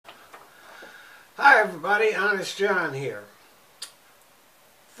Hi everybody, Honest John here.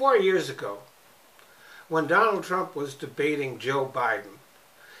 4 years ago, when Donald Trump was debating Joe Biden,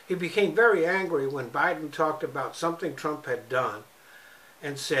 he became very angry when Biden talked about something Trump had done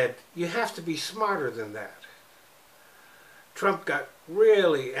and said, "You have to be smarter than that." Trump got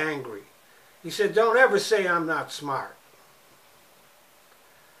really angry. He said, "Don't ever say I'm not smart."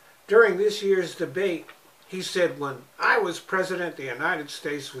 During this year's debate, he said, "When I was president, the United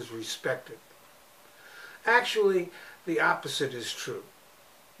States was respected." Actually, the opposite is true.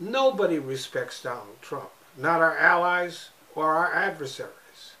 Nobody respects Donald Trump, not our allies or our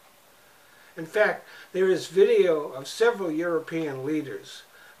adversaries. In fact, there is video of several European leaders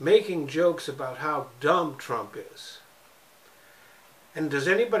making jokes about how dumb Trump is. And does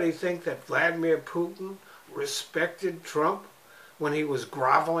anybody think that Vladimir Putin respected Trump when he was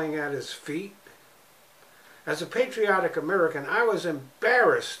groveling at his feet? As a patriotic American, I was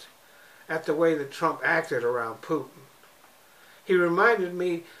embarrassed at the way that Trump acted around Putin. He reminded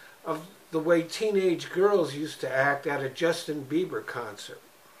me of the way teenage girls used to act at a Justin Bieber concert.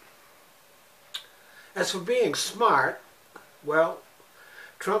 As for being smart, well,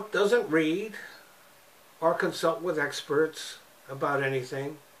 Trump doesn't read or consult with experts about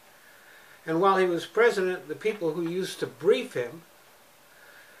anything. And while he was president, the people who used to brief him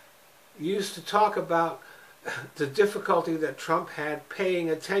used to talk about the difficulty that Trump had paying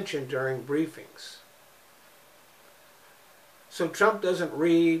attention during briefings. So Trump doesn't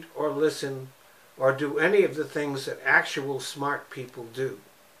read or listen or do any of the things that actual smart people do.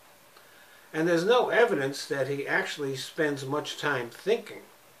 And there's no evidence that he actually spends much time thinking.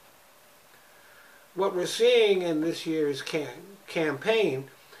 What we're seeing in this year's campaign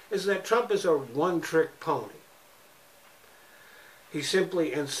is that Trump is a one-trick pony. He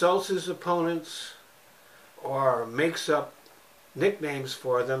simply insults his opponents or makes up nicknames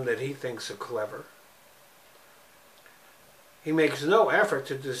for them that he thinks are clever. He makes no effort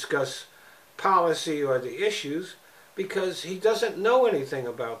to discuss policy or the issues because he doesn't know anything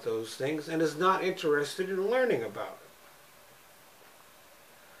about those things and is not interested in learning about it.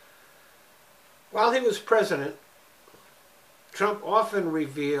 While he was president, Trump often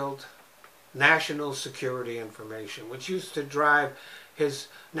revealed national security information, which used to drive his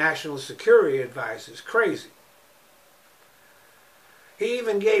national security advisors crazy. He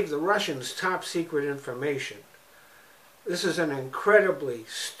even gave the Russians top secret information. This is an incredibly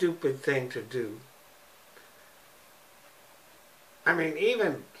stupid thing to do. I mean,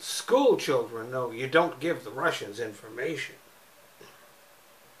 even school children know you don't give the Russians information.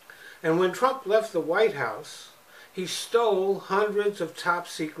 And when Trump left the White House, he stole hundreds of top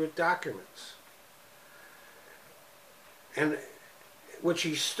secret documents, and which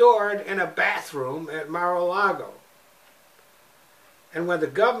he stored in a bathroom at Mar-a-Lago. And when the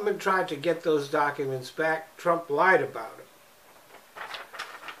government tried to get those documents back, Trump lied about it.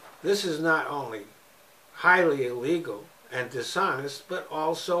 This is not only highly illegal and dishonest, but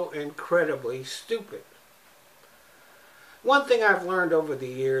also incredibly stupid. One thing I've learned over the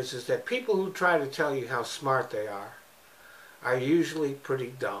years is that people who try to tell you how smart they are usually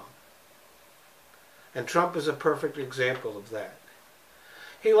pretty dumb. And Trump is a perfect example of that.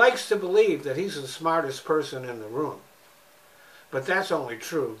 He likes to believe that he's the smartest person in the room, but that's only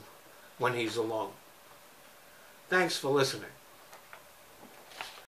true when he's alone. Thanks for listening.